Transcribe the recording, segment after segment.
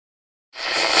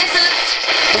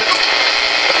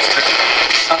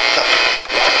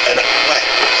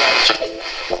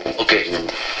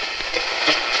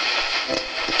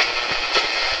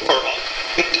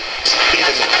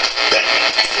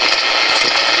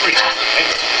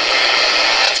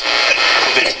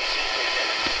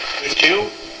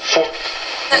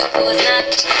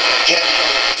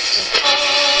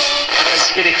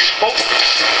Get exposed.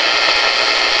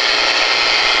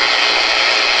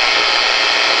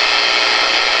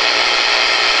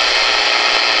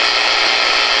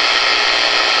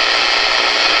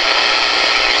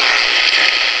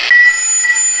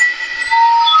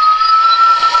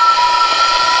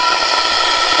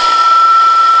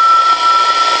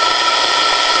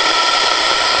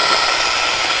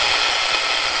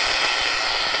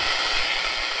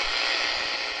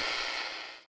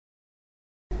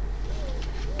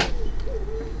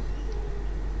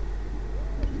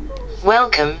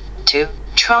 Welcome to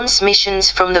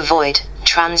Transmissions from the Void,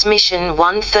 Transmission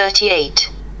 138.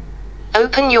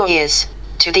 Open your ears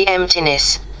to the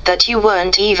emptiness that you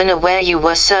weren't even aware you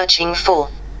were searching for.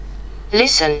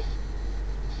 Listen.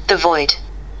 The void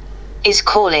is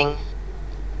calling.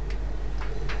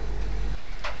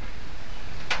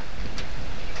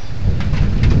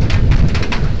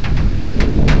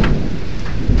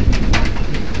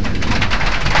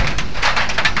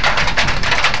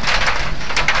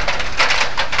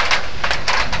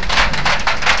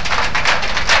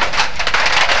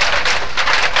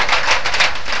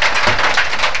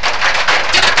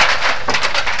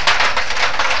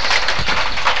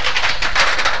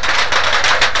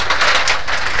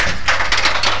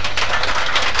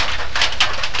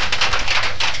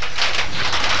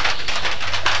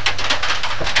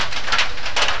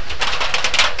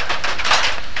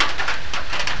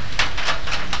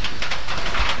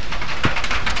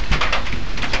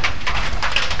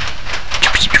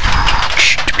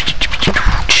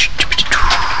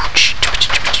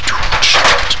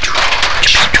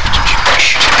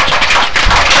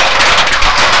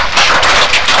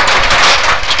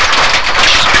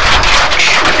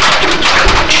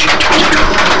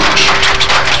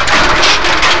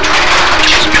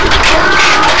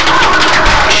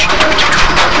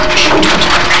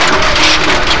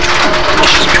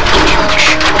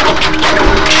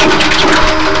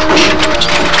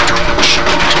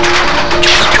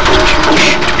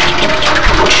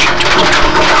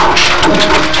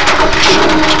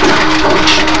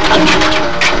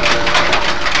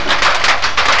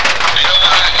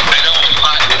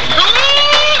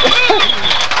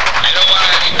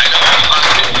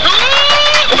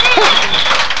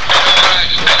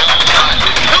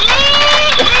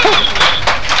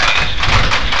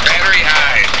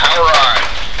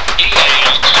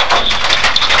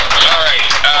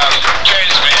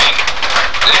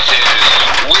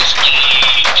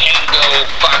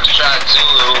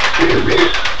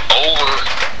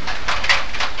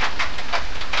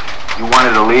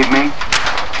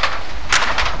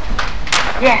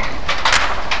 Yes.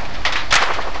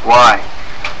 Why?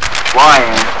 Why,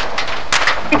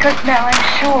 Anne? Because now I'm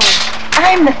sure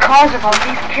I'm the cause of all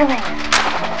these killings.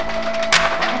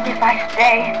 And if I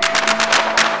stay,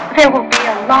 there will be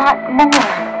a lot more.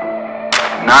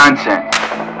 Nonsense.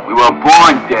 We were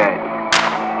born dead.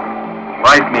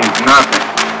 Life means nothing.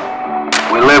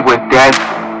 We live with death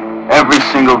every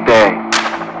single day.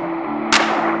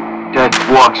 Death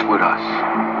walks with us.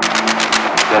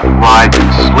 Death rides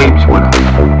and sleeps with us.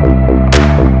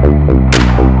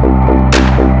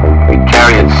 We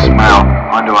carry its smell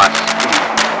under our skin.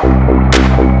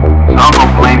 So don't go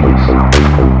blaming yourself.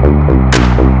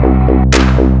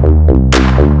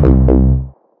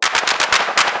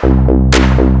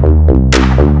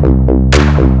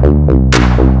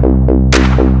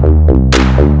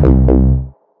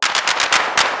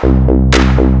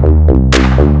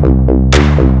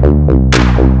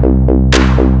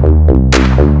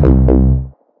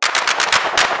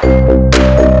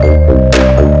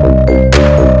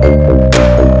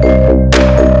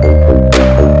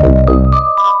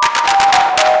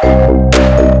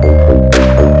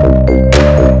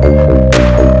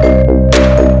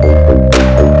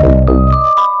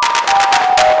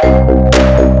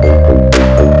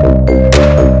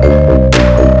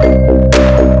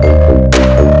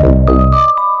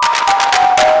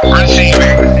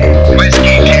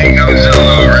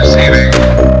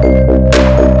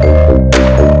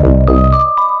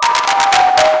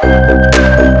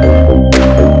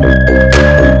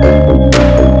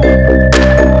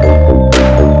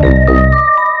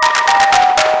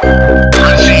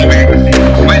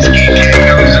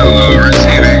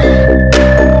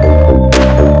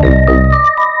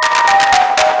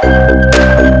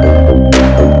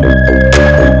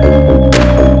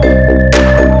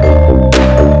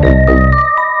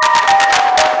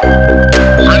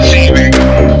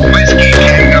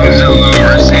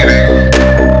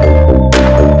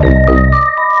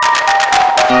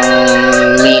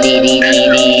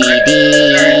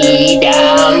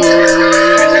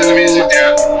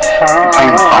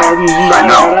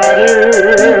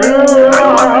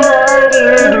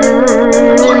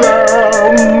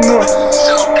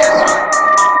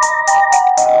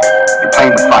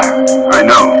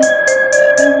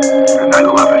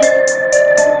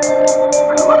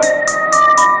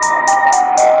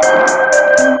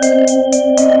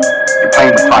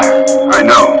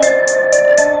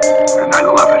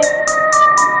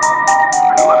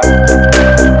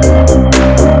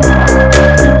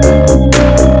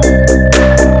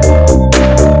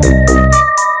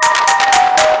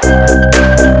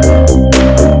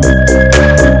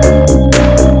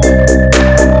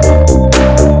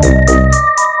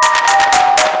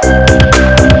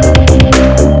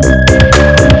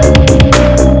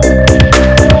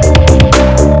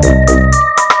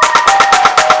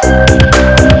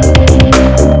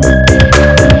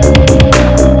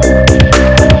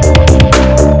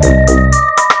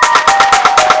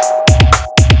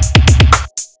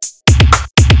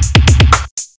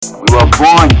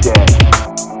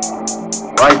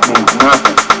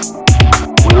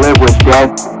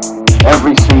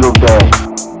 every single day.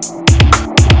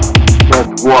 Death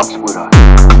walks with us.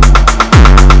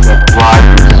 Death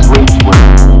rides and sleeps with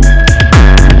us.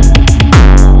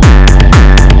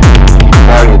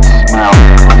 Carry its smell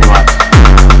between us.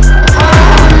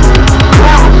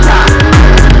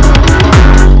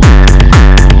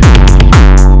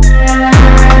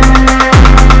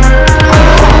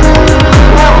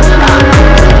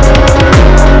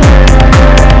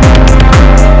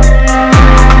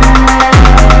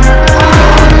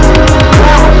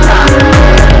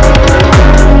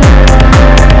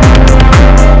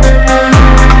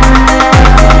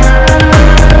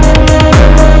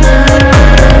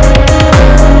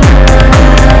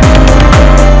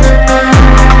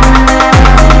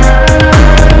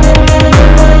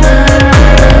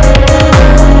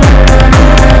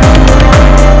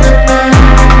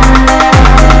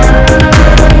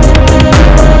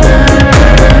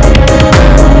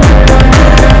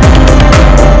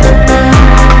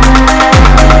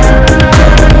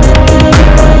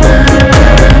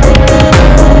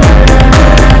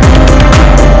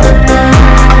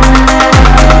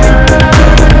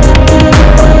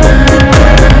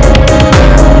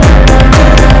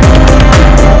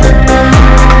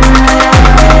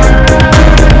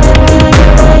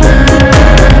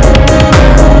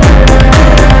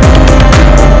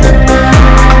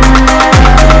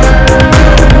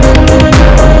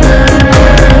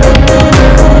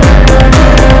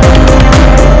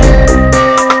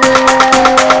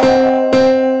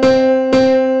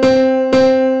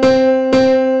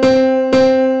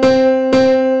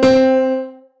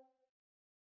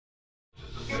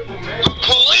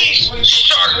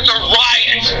 Start the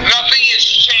riot. Nothing has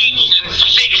changed in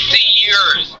 60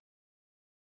 years.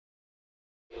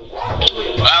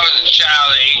 When I was a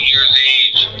child, 8 years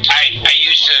age, I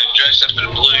used to dress up in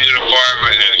a blue uniform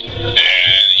and a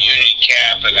Union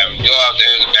cap, and I would go out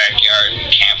there in the backyard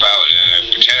and camp out and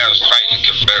pretend I was fighting the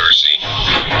Confederacy.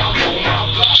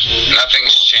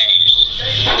 Nothing's changed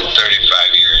in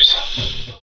 35 years.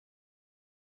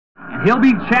 He'll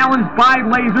be challenged by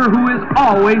Laser, who is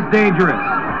always dangerous.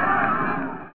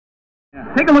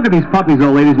 Take a look at these puppies,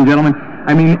 though, ladies and gentlemen.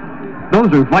 I mean,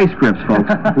 those are vice grips,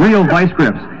 folks. Real vice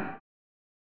grips.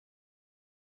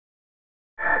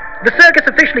 The circus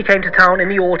officially came to town in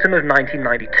the autumn of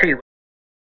 1992.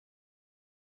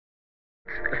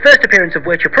 The first appearance of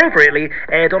which, appropriately,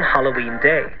 aired on Halloween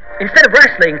Day. Instead of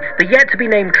wrestling, the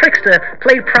yet-to-be-named trickster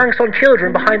played pranks on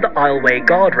children behind the aisleway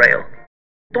guardrail.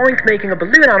 Doink making a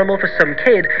balloon animal for some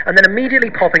kid and then immediately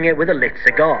popping it with a lit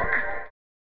cigar.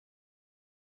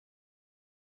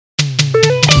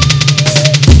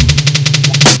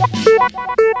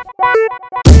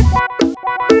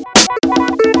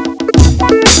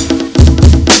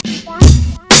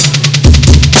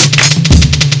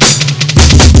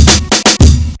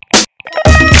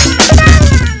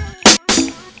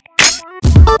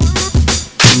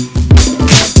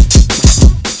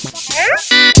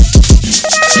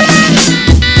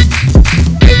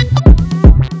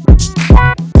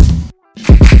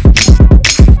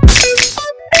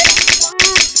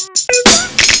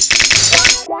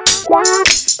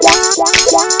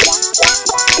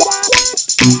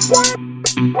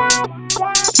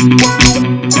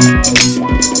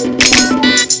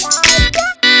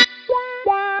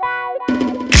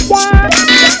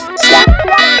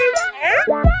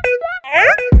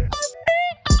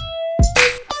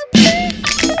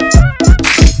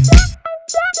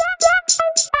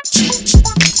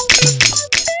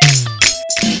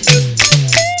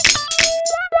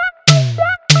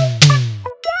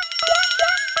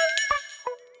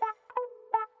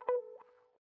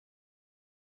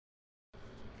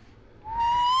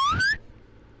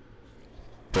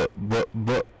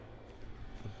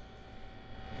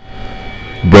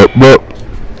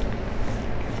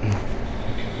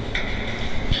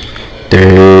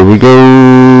 There we go.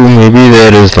 Maybe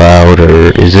that is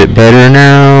louder. Is it better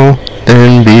now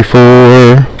than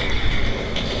before?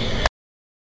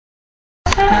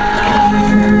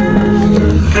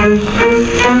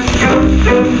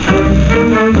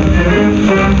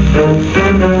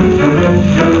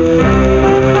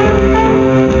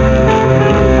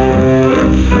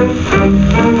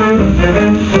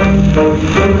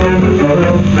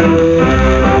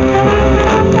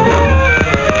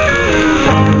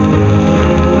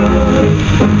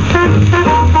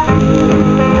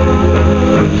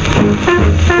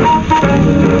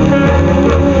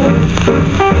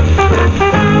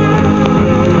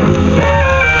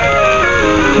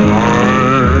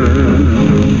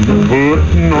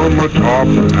 Top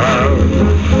hat,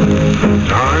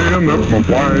 tying up my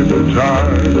white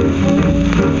tie,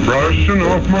 brushing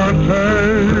off my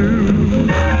tail.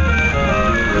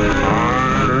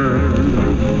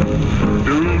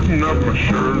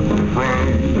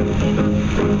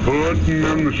 button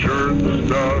and the shirt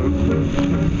studs,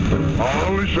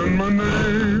 polishing my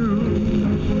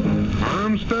nails.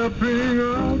 I'm stepping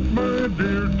out, my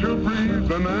dear, to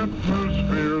breathe an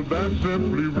atmosphere that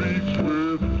simply reeks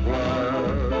with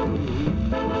class.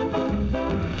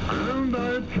 And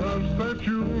I trust that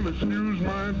you'll excuse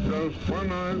my dust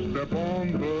when I step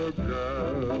on the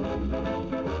gas,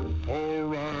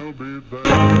 or I'll be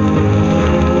there.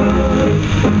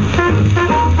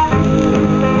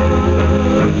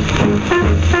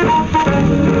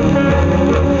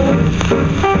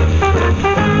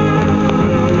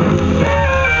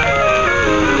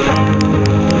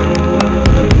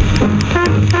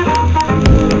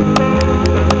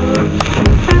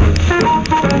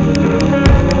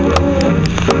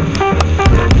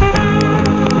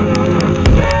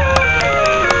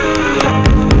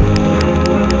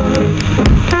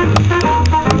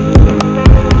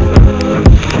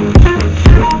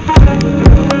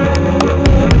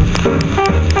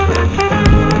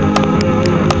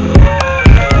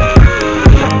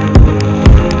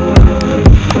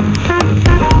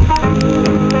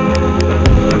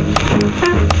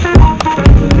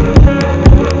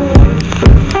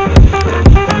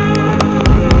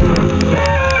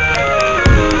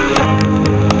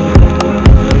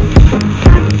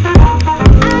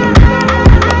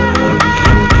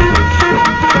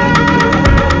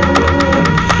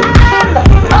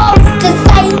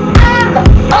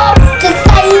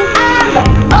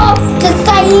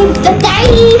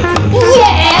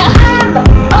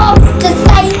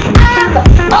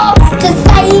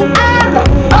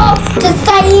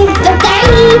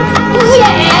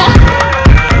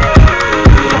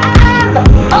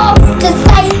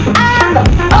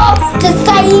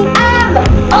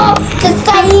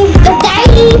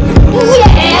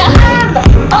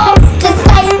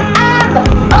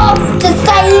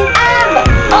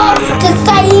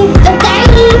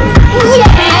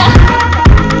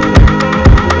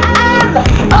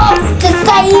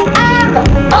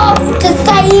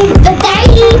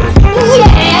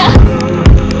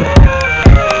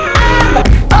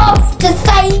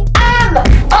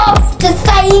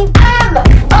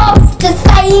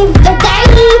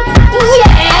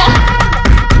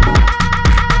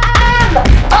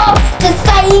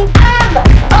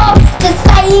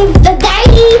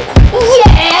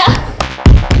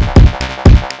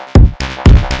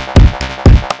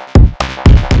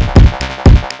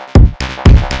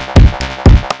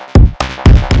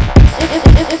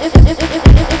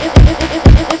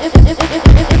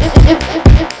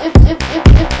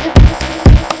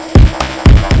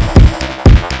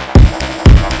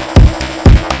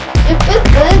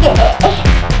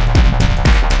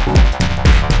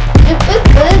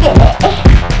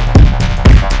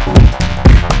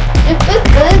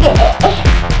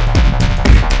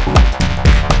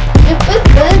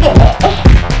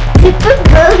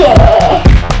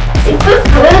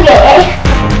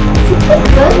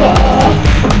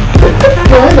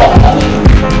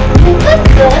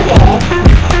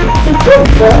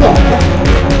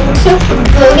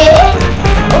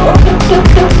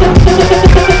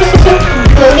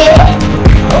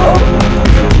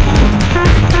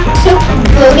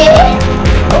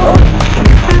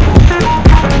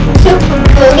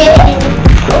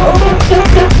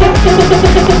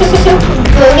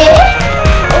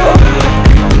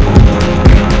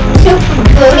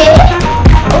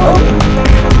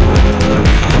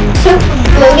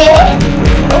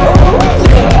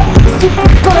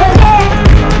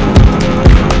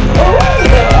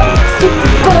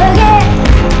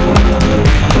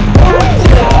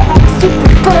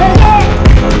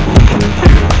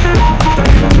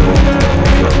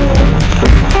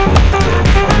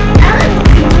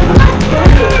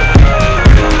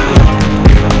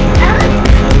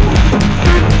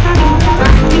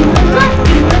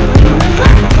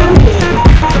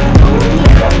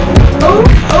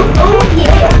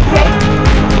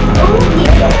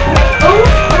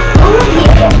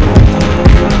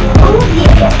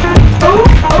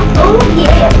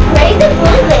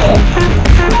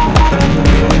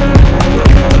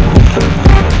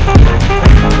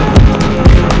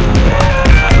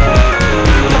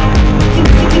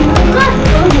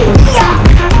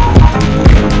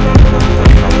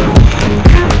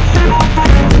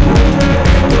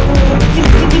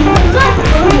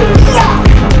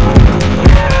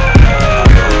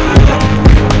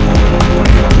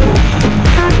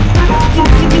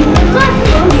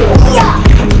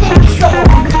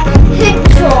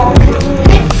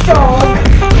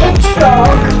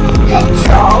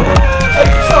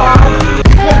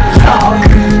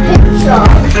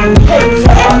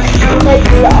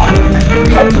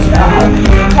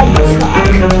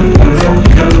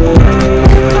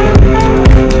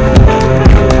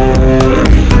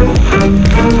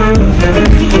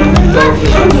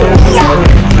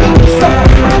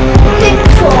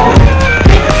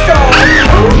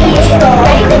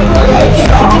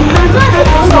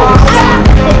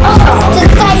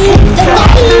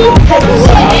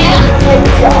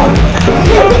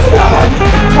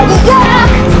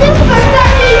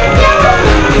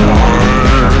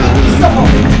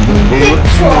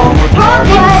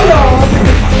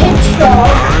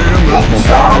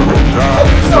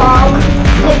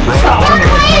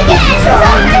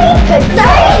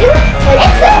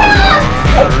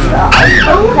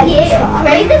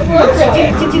 crazy ones are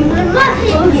there to do the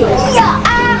nothing. Yeah,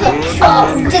 hedgehog.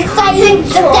 To say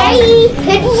stay.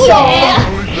 Hedgehog.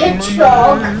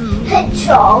 Hedgehog.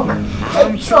 Hedgehog.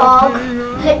 Hedgehog.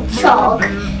 Hedgehog.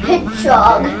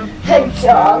 Hedgehog.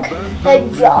 Hedgehog.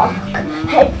 Hedgehog.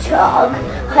 Hedgehog.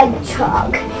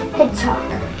 Hedgehog. Hedgehog.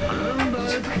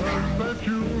 That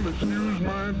you'll excuse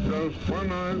my dust when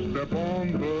I step on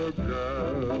the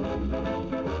gas,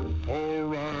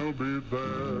 or I'll be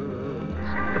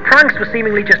there. The pranks were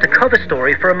seemingly just a cover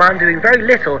story for a man doing very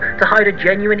little to hide a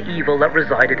genuine evil that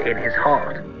resided in his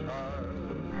heart.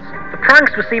 The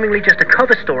pranks were seemingly just a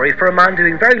cover story for a man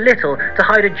doing very little to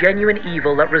hide a genuine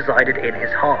evil that resided in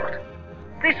his heart.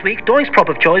 This week, Doink's prop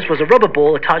of choice was a rubber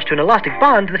ball attached to an elastic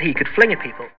band that he could fling at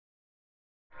people.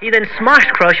 He then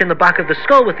smashed Crush in the back of the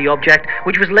skull with the object,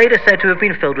 which was later said to have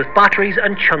been filled with batteries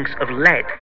and chunks of lead.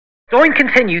 Doink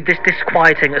continued this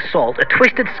disquieting assault, a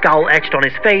twisted scowl etched on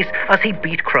his face as he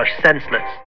beat Crush senseless.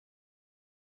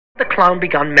 The clown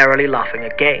began merrily laughing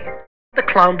again. The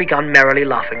clown began merrily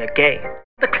laughing again.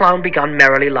 The clown began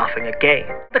merrily laughing again.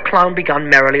 The clown began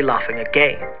merrily laughing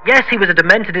again. Yes, he was a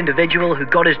demented individual who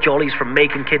got his jollies from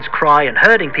making kids cry and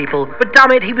hurting people, but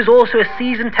damn it, he was also a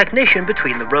seasoned technician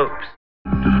between the ropes.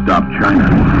 To stop China,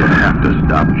 you have to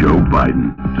stop Joe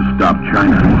Biden. To stop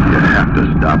China, you have to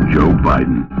stop Joe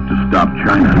Biden. To stop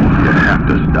China, you have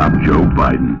to stop Joe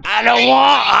Biden. I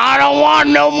don't want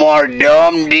no more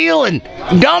dumb dealing.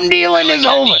 Dumb dealing is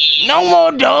over. No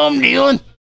more dumb dealing.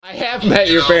 I have met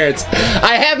your parents.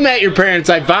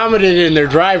 I vomited in their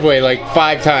driveway like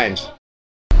 5 times.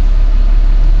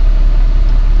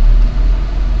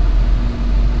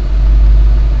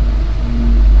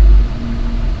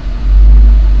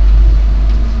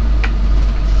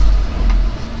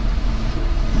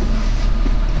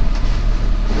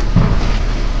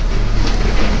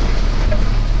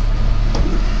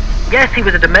 Yes, he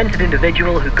was a demented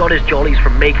individual who got his jollies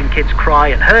from making kids cry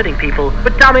and hurting people,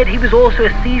 but damn it, he was also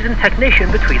a seasoned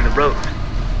technician between the ropes.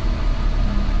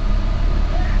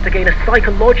 To gain a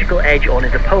psychological edge on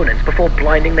his opponents before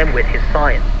blinding them with his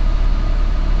science.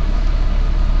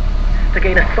 To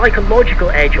gain a psychological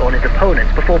edge on his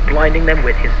opponents before blinding them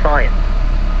with his science.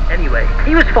 Anyway,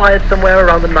 he was fired somewhere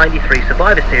around the '93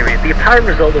 Survivor Series, the apparent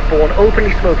result of Bourne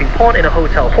openly smoking pot in a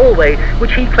hotel hallway,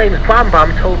 which he claims Bam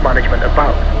Bam told management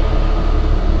about.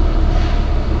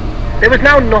 There was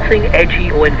now nothing edgy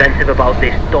or inventive about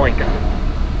this Doink.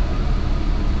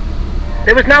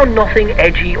 There was now nothing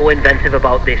edgy or inventive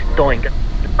about this Doink.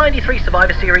 The '93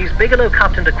 Survivor Series, Bigelow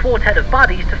captained a quartet of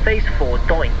baddies to face 4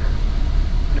 Doinks.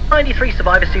 The '93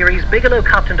 Survivor Series, Bigelow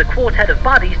captained a quartet of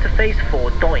baddies to face 4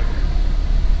 Doinks.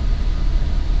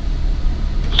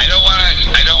 I don't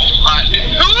want.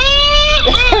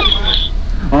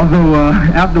 Although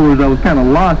afterwards I was kind of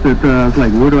lost. I was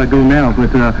like, where do I go now?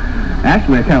 But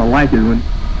actually, I kind of like it.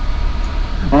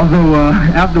 Although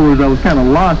afterwards I was kind of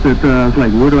lost. I was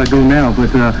like, where do I go now?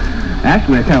 But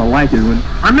actually, I kind of like it.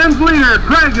 Our men's leader,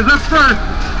 Craig, is up first.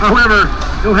 However,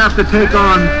 he'll have to take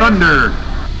on Thunder.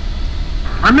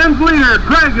 Our men's leader,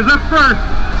 Craig, is up first.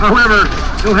 However,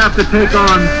 he'll have to take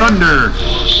on Thunder.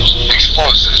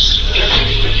 Explosives.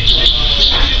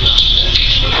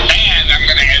 And I'm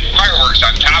going to add fireworks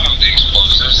on top of the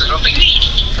explosives. It'll be neat.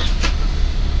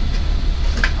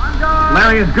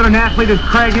 Larry, as good an athlete as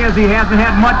Craig is, he hasn't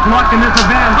had much luck in this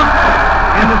event.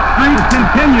 And the streak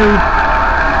continues.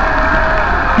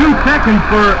 2 seconds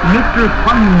for Mr.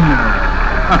 Thunder.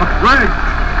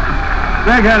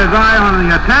 Craig had his eye on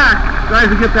the attack. Tries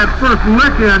to get that first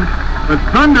lick in. But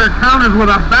Thunder counters with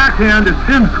a backhand to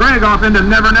send Craig off into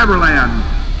Never Never Land.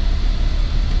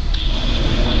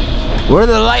 We're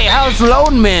the Lighthouse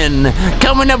Lone Men,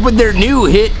 coming up with their new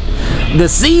hit, The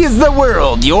Sea is the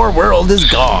World, Your World is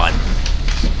Gone.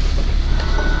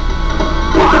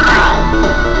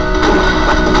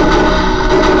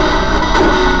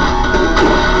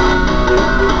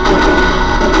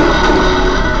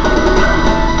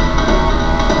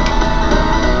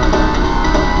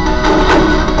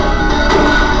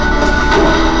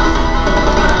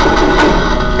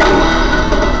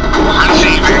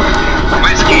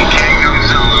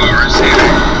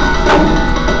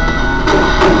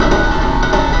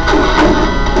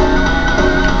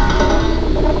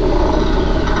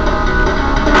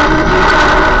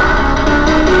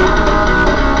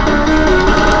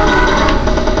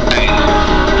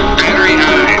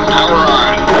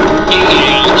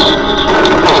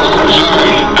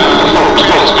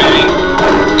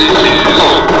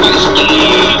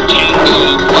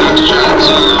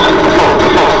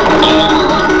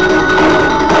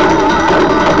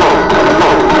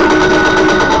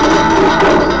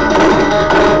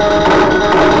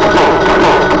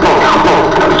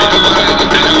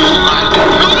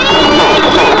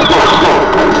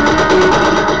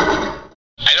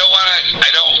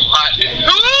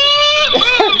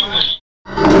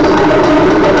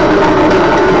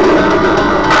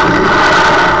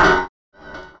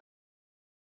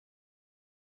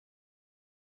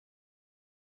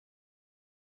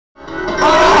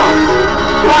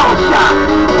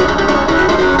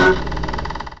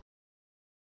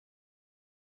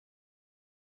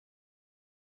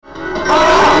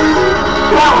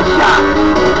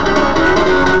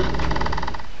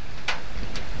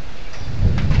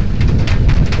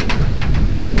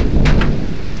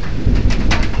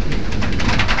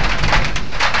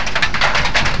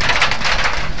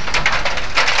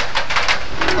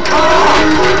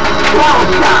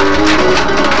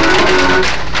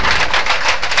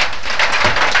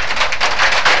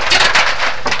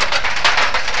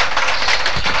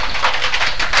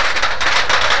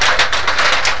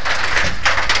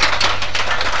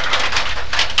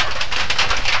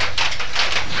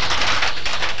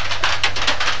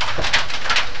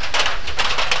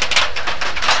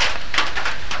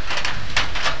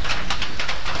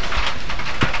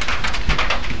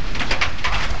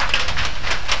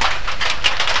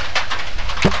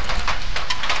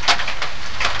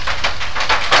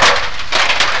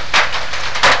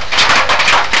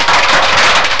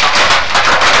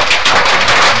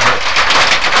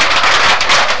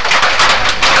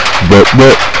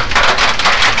 But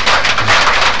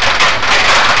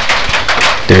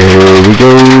there we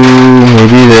go.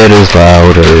 Maybe that is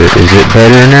louder. Is it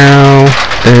better now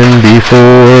than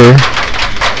before?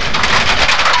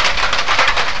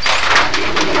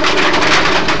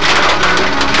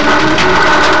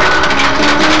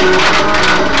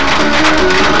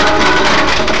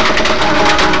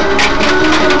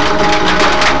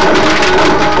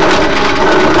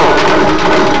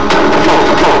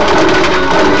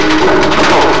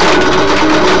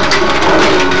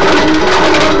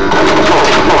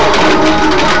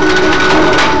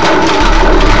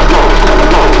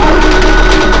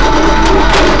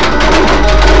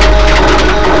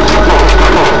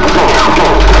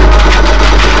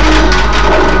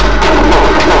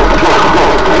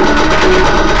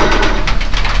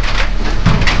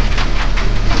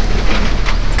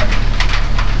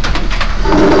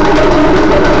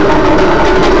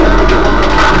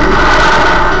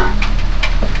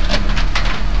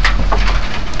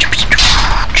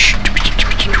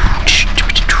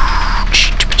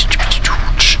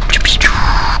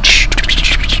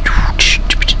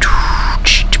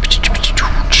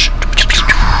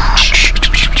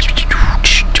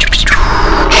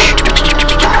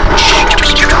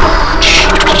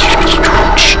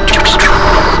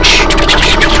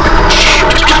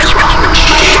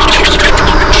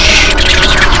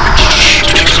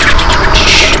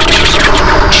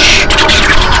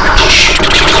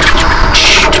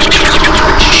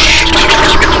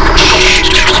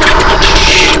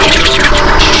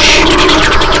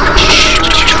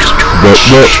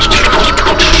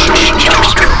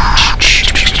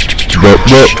 But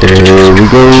there we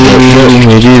go.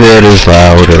 Maybe that is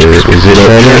louder. Is it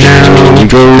better now? We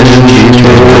go. Maybe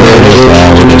that is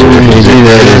louder. Maybe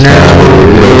that is louder.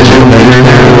 Is it better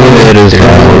now? That is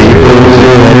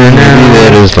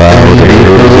louder. Is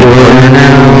it better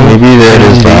now? Maybe that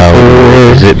is louder.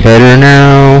 Is it better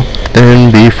now than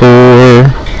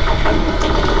before?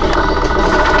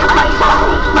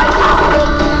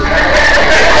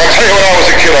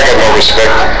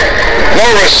 No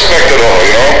respect at all,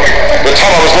 you know? The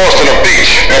time I was lost on the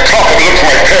beach, and a cop had to look for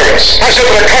my parents. I said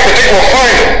to the cop, I think we'll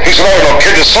find them. He said, oh, no,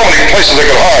 kid, there's so many places they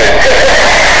could hide.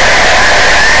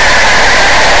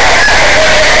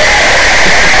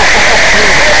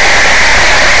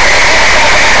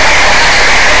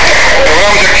 And when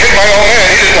I was a kid, my old man,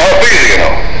 he didn't help either, you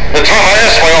know? The time I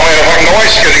asked my old man if I can go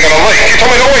ice skating on a lake, he told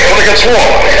me to wait till it gets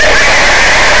warm.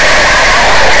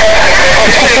 I'm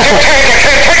telling you, sometimes I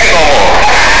can't take it no more.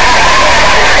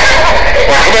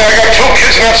 Well, come here, I got two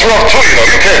kids and that's rough too, you know.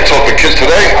 You can't talk to kids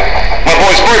today. My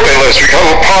boy's birthday last week, a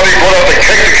little party, brought out the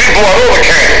cake, the kid blew out all the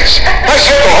candles. I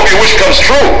said to him, hope your wish comes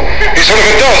true. He said,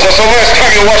 if it does, that's the last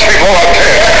time you'll watch me blow out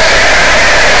candles.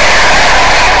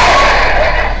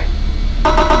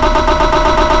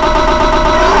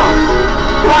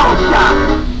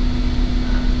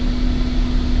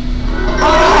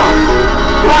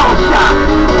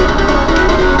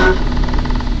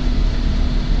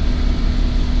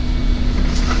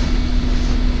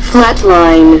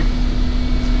 Flatline.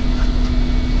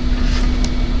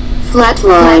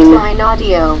 Flatline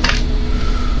audio.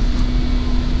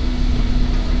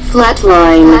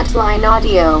 Flatline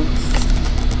audio.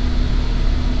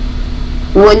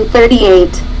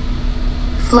 138.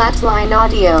 Flatline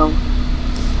audio.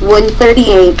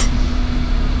 138.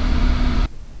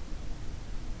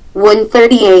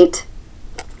 138.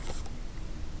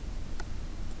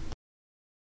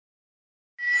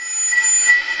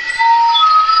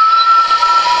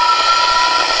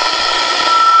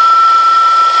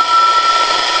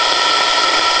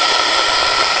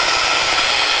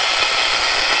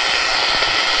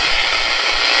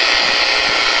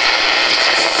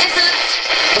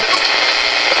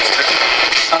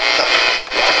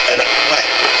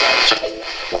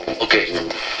 Okay.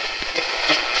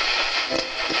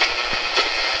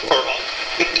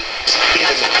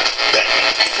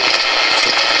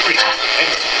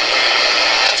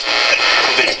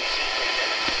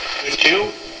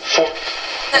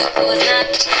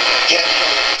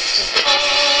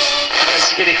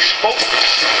 Get exposed.